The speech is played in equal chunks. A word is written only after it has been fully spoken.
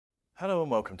Hello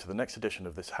and welcome to the next edition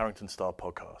of this Harrington Star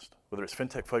podcast. Whether it's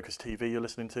Fintech Focused TV you're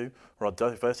listening to or our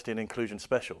diversity and inclusion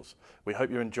specials, we hope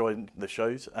you're enjoying the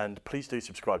shows and please do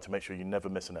subscribe to make sure you never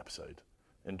miss an episode.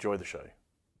 Enjoy the show.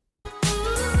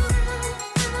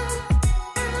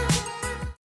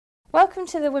 Welcome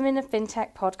to the Women of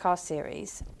Fintech podcast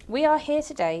series. We are here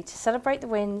today to celebrate the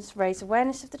wins, raise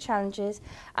awareness of the challenges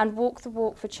and walk the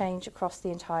walk for change across the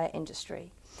entire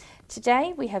industry.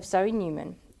 Today we have Zoe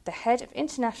Newman, the Head of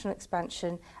International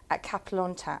Expansion at Capital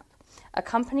on Tap, a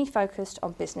company focused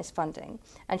on business funding,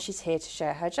 and she's here to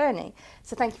share her journey.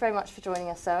 So thank you very much for joining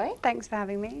us, Zoe. Thanks for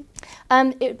having me.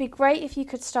 It would be great if you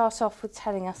could start off with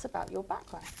telling us about your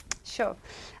background. Sure.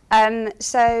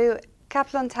 So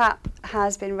Capital on Tap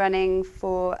has been running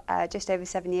for just over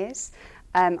 7 years.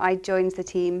 I joined the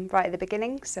team right at the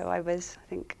beginning, so I was, I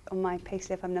think, on my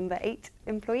payslip, I'm number 8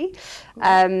 employee.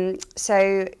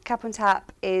 So Cap on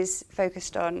Tap is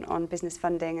focused on business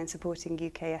funding and supporting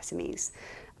UK SMEs.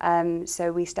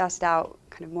 So we started out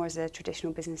kind of more as a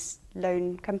traditional business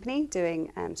loan company, doing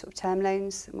sort of term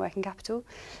loans and working capital.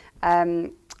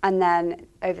 And then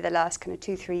over the last kind of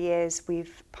 2-3 years,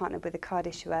 we've partnered with a card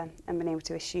issuer and been able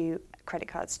to issue credit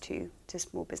cards to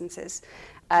small businesses.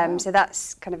 So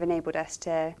that's kind of enabled us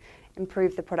to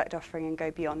improve the product offering and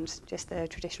go beyond just the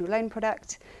traditional loan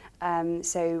product.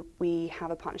 So we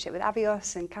have a partnership with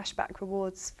Avios and cashback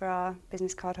rewards for our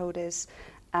business card holders.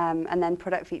 And then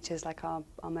product features like our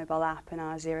mobile app and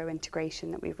our Zero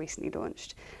integration that we've recently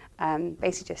launched.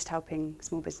 Basically just helping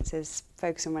small businesses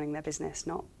focus on running their business,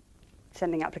 not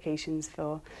sending applications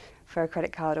for a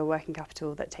credit card or working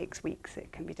capital that takes weeks.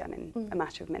 It can be done in a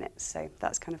matter of minutes. So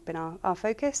that's kind of been our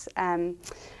focus. And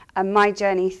my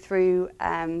journey through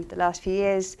the last few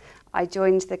years, I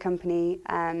joined the company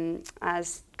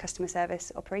as customer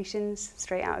service operations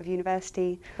straight out of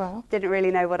university. Wow. Didn't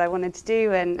really know what I wanted to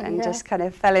do and just kind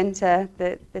of fell into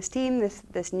this team,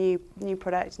 this new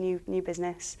product, new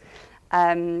business.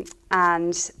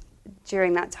 And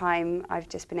during that time, I've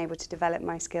just been able to develop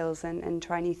my skills and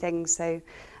try new things. So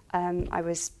I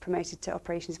was promoted to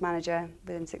operations manager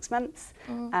within 6 months,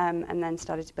 and then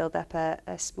started to build up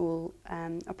a small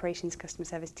operations customer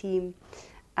service team.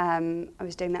 I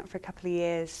was doing that for a couple of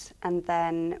years, and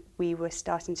then we were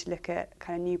starting to look at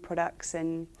kind of new products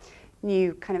and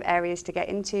new kind of areas to get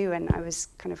into, and I was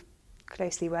kind of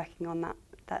closely working on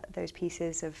those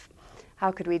pieces of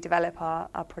how could we develop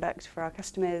our product for our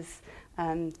customers,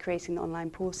 creating an online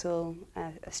portal,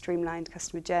 a streamlined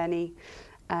customer journey.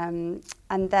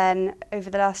 And then over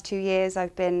the last 2 years,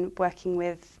 I've been working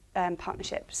with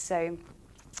partnerships. So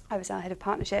I was our head of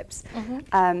partnerships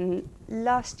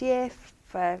last year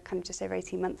for kind of just over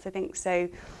 18 months, I think. So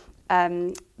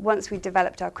once we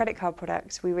developed our credit card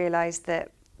product, we realised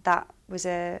that was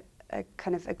a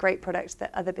kind of a great product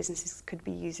that other businesses could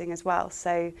be using as well.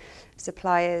 So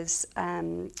suppliers,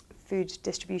 food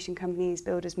distribution companies,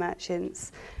 builders,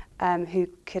 merchants, who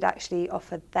could actually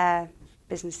offer their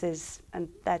businesses and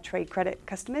their trade credit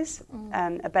customers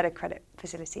a better credit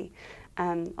facility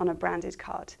on a branded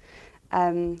card.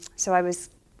 So I was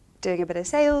doing a bit of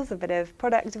sales, a bit of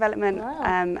product development,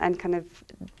 and kind of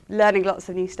learning lots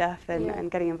of new stuff and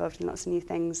getting involved in lots of new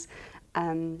things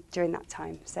during that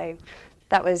time. So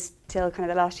that was till kind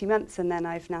of the last few months, and then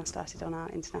I've now started on our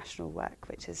international work,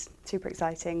 which is super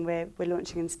exciting. We're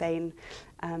launching in Spain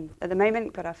at the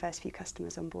moment, got our first few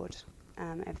customers on board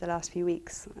over the last few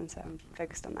weeks, and so I'm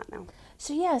focused on that now.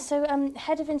 So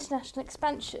Head of International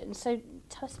Expansion, so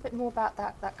tell us a bit more about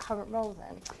that current role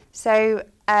then. So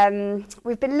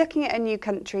we've been looking at a new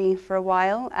country for a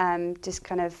while, just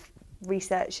kind of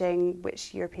researching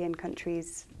which European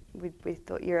countries we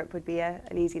thought Europe would be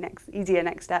an easier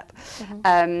next step.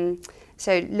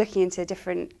 So looking into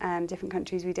different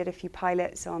countries, we did a few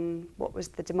pilots on what was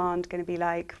the demand going to be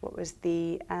like, what was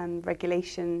the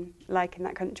regulation like in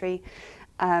that country.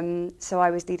 So I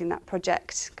was leading that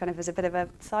project kind of as a bit of a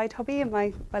side hobby in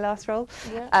my last role.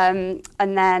 And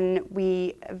then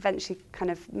we eventually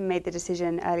kind of made the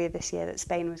decision earlier this year that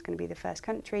Spain was going to be the first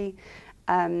country.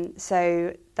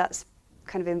 So that's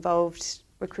kind of involved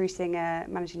recruiting a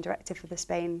managing director for the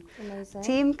Spain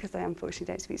team, because I unfortunately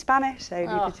don't speak Spanish, so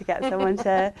I needed to get someone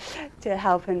to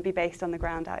help and be based on the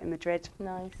ground out in Madrid.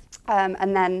 Nice.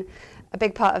 And then a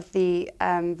big part of the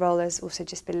role has also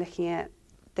just been looking at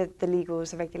the legals,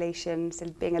 the regulations,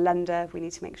 and being a lender, we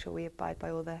need to make sure we abide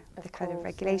by all the kind of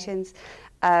regulations.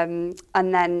 And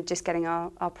then just getting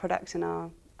our product and our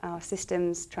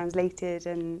systems translated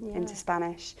and into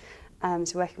Spanish.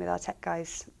 So working with our tech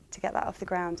guys to get that off the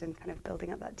ground and kind of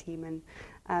building up that team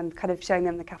and kind of showing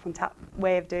them the Cap on Tap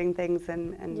way of doing things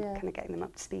and kind of getting them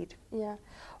up to speed. Yeah.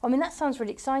 I mean, that sounds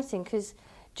really exciting because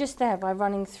just there, by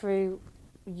running through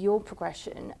your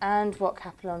progression and what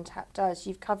Capital on Tap does,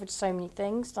 you've covered so many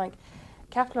things. Like,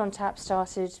 Capital on Tap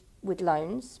started with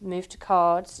loans, moved to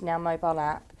cards, now mobile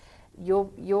app.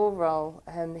 Your role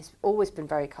has always been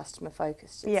very customer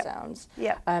focused, it sounds.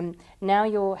 Now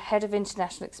you're head of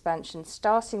international expansion,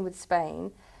 starting with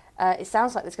Spain. It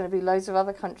sounds like there's going to be loads of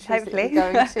other countries Hopefully. that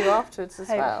you're going to afterwards as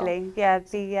well. Hopefully,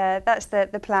 yeah. That's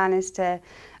the plan, is to.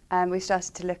 We've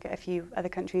started to look at a few other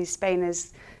countries. Spain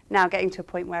is now getting to a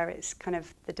point where it's kind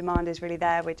of, the demand is really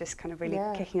there. We're just kind of really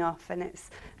kicking off, and it's,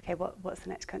 okay, what's the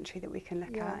next country that we can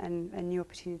look at, and new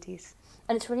opportunities.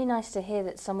 And it's really nice to hear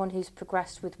that someone who's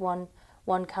progressed with one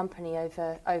company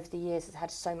over the years has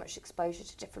had so much exposure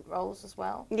to different roles as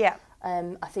well. Yeah.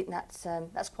 I think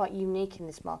that's quite unique in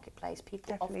this marketplace.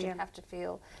 People often have to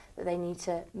feel that they need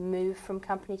to move from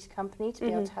company to company to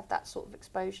be able to have that sort of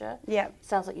exposure. Yeah. It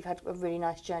sounds like you've had a really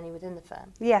nice journey within the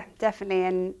firm. Yeah, definitely.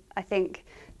 And I think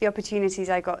the opportunities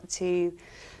I got to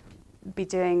be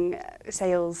doing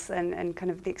sales and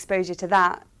kind of the exposure to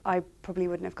that, I probably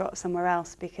wouldn't have got somewhere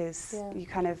else, because you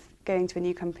kind of, going to a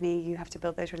new company, you have to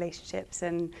build those relationships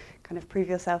and kind of prove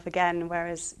yourself again,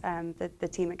 whereas the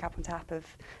team at Cap on Tap have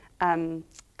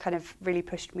kind of really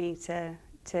pushed me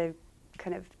to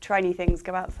kind of try new things,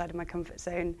 go outside of my comfort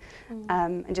zone,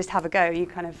 and just have a go. You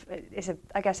kind of, it's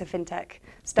I guess a fintech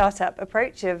startup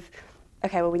approach of,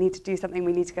 okay, well, we need to do something,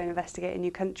 we need to go and investigate a new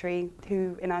country.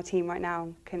 Who in our team right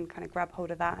now can kind of grab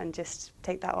hold of that and just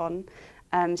take that on?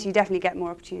 So you definitely get more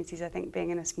opportunities, I think,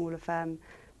 being in a smaller firm,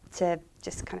 to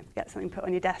just kind of get something put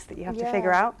on your desk that you have to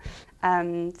figure out.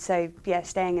 So yeah,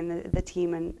 staying in the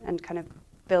team and kind of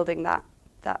building that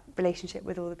relationship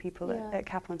with all the people at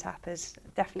Cap on Tap has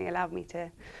definitely allowed me to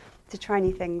try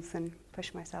new things and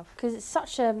push myself. Because it's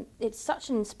such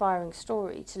an inspiring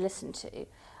story to listen to.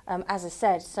 As I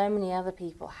said, so many other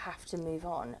people have to move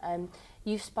on.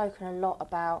 You've spoken a lot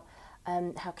about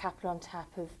how Capital on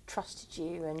Tap have trusted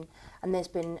you, and there's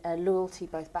been a loyalty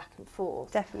both back and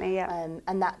forth. Definitely, yeah.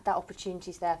 And that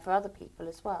opportunity's there for other people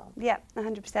as well. Yeah,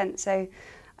 100%. So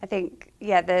I think,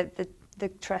 the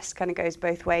trust kind of goes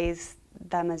both ways.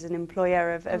 Them as an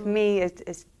employer of me,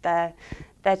 is they're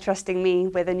trusting me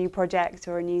with a new project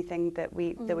or a new thing that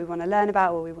we want to learn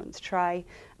about or we want to try.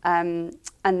 And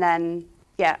then,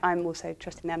 I'm also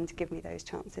trusting them to give me those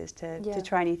chances to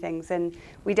try new things. And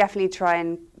we definitely try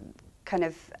and kind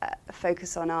of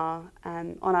focus on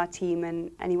our team,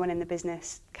 and anyone in the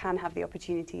business can have the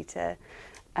opportunity to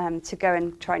go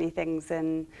and try new things.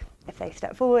 And if they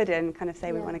step forward and kind of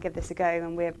say, we want to give this a go,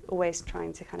 and we're always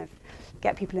trying to kind of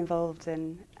get people involved.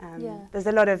 And there's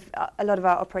a lot of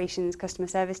our operations customer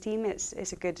service team.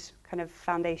 It's a good kind of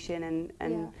foundation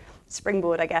and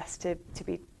springboard, I guess, to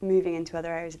be moving into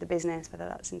other areas of the business, whether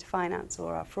that's into finance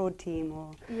or our fraud team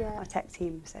or our tech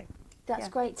team. So that's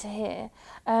great to hear.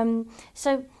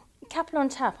 So Capital on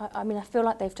Tap, I mean, I feel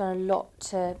like they've done a lot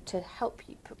to help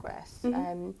you progress.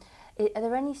 Are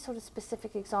there any sort of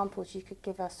specific examples you could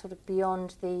give us, sort of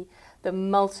beyond the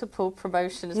multiple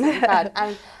promotions that you've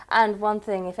had? And one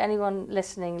thing, if anyone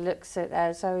listening looks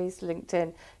at Zoe's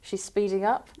LinkedIn, she's speeding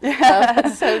up. So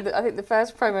I think the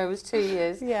first promo was 2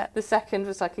 years. The second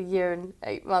was like 1 year and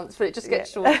 8 months, but it just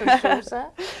gets shorter and shorter.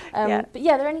 But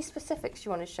are there any specifics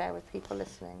you want to share with people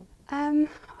listening?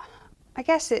 I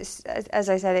guess it's, as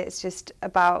I said, it's just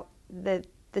about the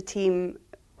team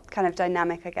kind of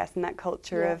dynamic, I guess, and that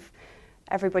culture of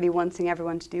everybody wanting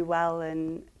everyone to do well,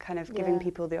 and kind of giving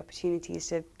people the opportunities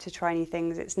to try new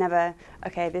things. It's never,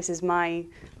 okay,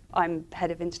 I'm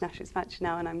head of international expansion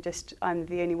now, and I'm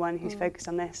the only one who's focused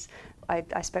on this.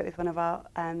 I spoke with one of our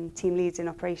team leads in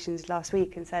operations last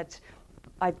week and said,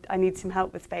 I need some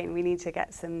help with Spain. We need to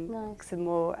get some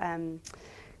more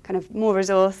kind of more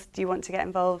resource. Do you want to get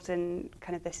involved? And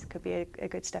kind of this could be a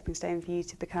good stepping stone for you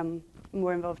to become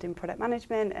more involved in product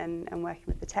management and working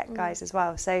with the tech guys as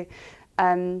well. So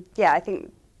I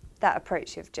think that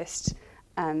approach of just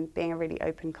being a really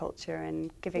open culture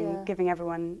and giving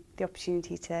everyone the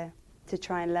opportunity to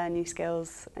try and learn new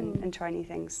skills and try new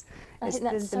things. I think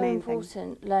that's so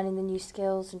important, learning the new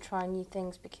skills and trying new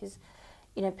things, because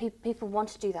people want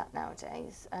to do that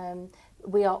nowadays.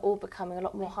 We are all becoming a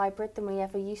lot more hybrid than we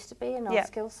ever used to be in our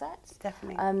skill sets.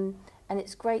 Definitely. And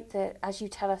it's great that as you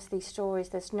tell us these stories,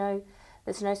 there's no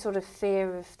sort of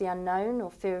fear of the unknown or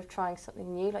fear of trying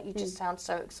something new. Like, you just sound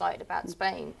so excited about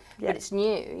Spain, but it's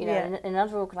new. In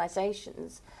other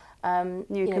organisations,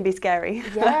 new can be scary.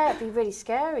 It'd be really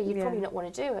scary. You'd probably not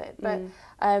want to do it. But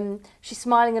she's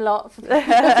smiling a lot for the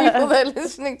people that are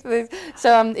listening to this.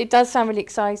 So it does sound really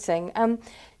exciting.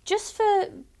 Just for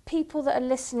people that are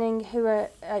listening who are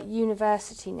at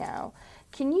university now,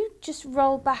 Can you just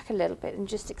roll back a little bit and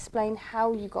just explain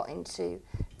how you got into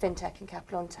Fintech and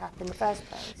Capital on Tap in the first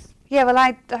place? Yeah, well,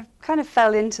 I kind of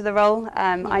fell into the role.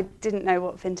 I didn't know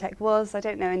what Fintech was. I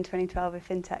don't know in 2012 if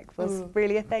Fintech was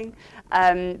really a thing.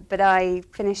 But I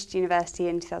finished university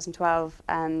in 2012,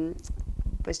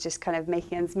 was just kind of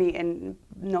making ends meet and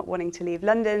not wanting to leave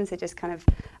London, so just kind of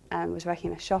was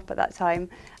working in a shop at that time.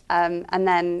 And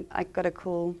then I got a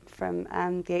call from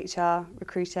the HR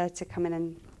recruiter to come in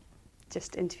and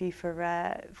just interview for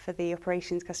the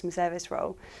operations customer service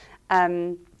role.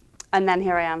 And then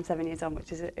here I am 7 years on,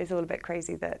 which is all a bit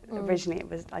crazy that originally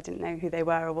I didn't know who they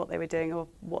were or what they were doing or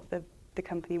what the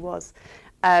company was.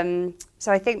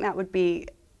 So I think that would be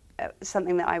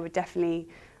something that I would definitely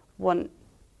want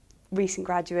recent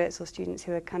graduates or students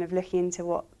who are kind of looking into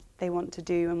what they want to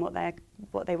do and what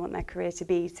they want their career to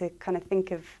be, to kind of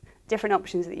think of different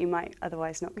options that you might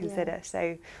otherwise not consider.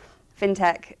 So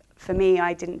Fintech, for me,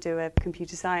 I didn't do a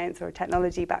computer science or a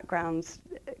technology background.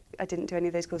 I didn't do any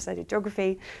of those courses. I did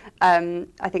geography.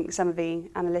 I think some of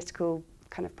the analytical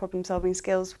kind of problem solving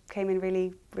skills came in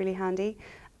really, really handy.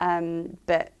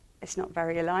 But it's not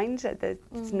very aligned.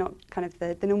 It's not kind of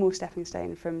the normal stepping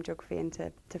stone from geography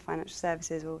into financial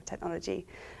services or technology.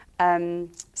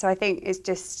 So I think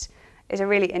it's a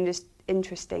really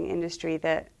interesting industry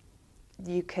that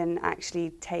you can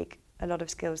actually take a lot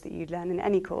of skills that you'd learn in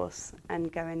any course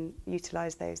and go and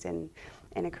utilise those in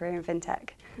a career in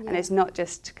Fintech. Yeah. And it's not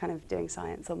just kind of doing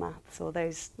science or maths or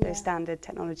those standard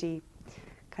technology,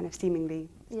 kind of seemingly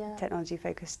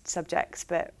technology-focused subjects,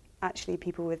 but actually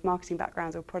people with marketing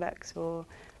backgrounds or products or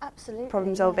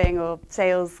problem solving or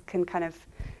sales can kind of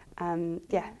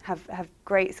have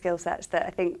great skill sets that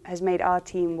I think has made our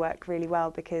team work really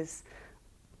well, because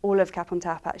all of Cap on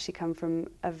Tap actually come from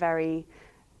a very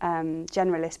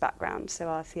generalist background. So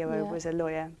our COO was a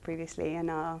lawyer previously, and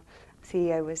our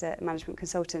CEO was a management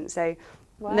consultant. So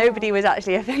nobody was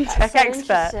actually a fintech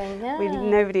expert.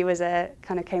 Nobody was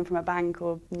came from a bank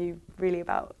or knew really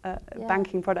about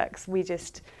banking products. We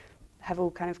just have all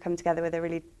kind of come together with a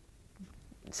really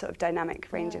sort of dynamic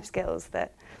range of skills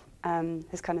that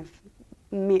has kind of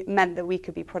meant that we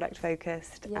could be product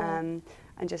focused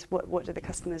and just what do the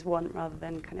customers want, rather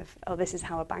than kind of, oh, this is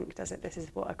how a bank does it, this is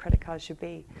what a credit card should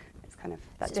be. It's kind of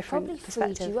that different perspective. It's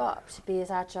probably freed you up to be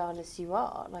as agile as you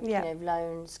are, like you know,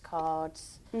 loans,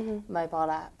 cards, mobile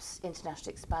apps, international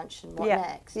expansion, what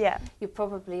next? You're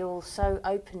probably all so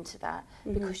open to that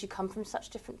because you come from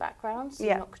such different backgrounds. So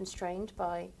you're not constrained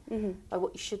by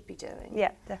what you should be doing.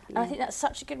 Yeah, definitely. And I think that's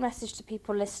such a good message to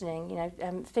people listening. You know,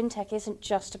 Fintech isn't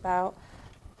just about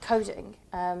coding.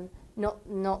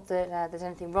 Not that there's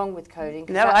anything wrong with coding.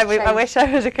 No, I wish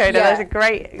I was a coder. That's a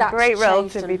great role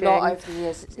to be doing. That's changed a lot over the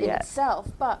years in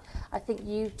itself. But I think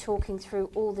you talking through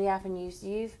all the avenues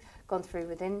you've gone through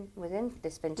within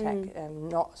this Fintech,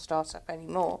 not a startup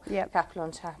anymore, Capital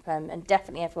on Tap, and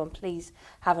definitely everyone, please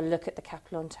have a look at the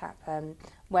Capital on Tap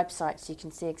website so you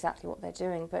can see exactly what they're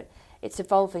doing. But it's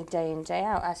evolving day in, day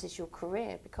out, as is your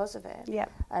career because of it.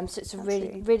 So it's a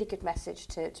really, really good message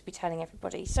to be telling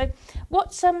everybody. So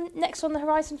what's next on the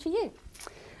horizon for you?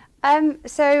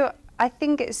 So I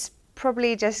think it's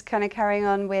probably just kind of carrying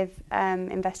on with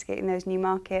investigating those new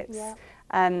markets.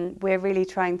 We're really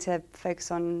trying to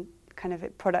focus on kind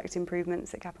of product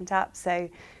improvements at Cap on Tap. So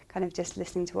kind of just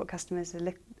listening to what customers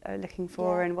are looking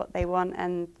for and what they want,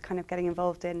 and kind of getting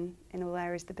involved in all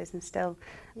areas of the business still.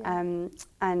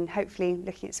 And hopefully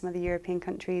looking at some of the European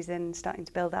countries and starting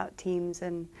to build out teams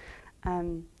and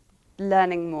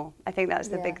learning more. I think that's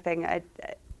the big thing.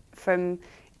 From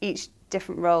each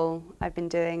different role I've been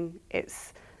doing,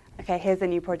 it's, okay, here's a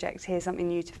new project, here's something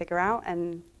new to figure out,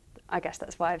 and I guess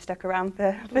that's why I've stuck around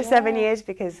for 7 years,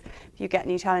 because you get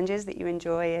new challenges that you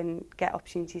enjoy and get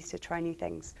opportunities to try new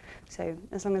things. So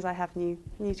as long as I have new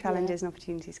challenges and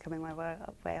opportunities coming my way,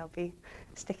 I'll be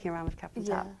sticking around with Cap on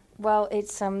Tap. Well,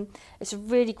 it's a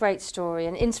really great story,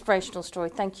 an inspirational story.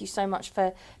 Thank you so much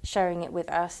for sharing it with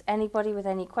us. Anybody with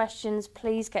any questions,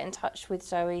 please get in touch with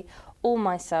Zoe or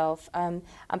myself. And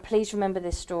please remember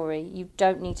this story. You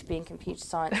don't need to be in computer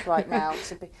science right now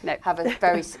to have a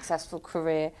very successful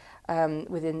career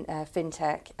within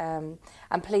Fintech. And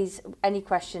please, any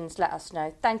questions, let us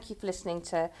know. Thank you for listening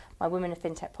to my Women of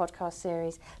Fintech podcast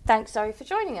series. Thanks, Zoe, for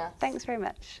joining us. Thanks very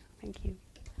much. Thank you.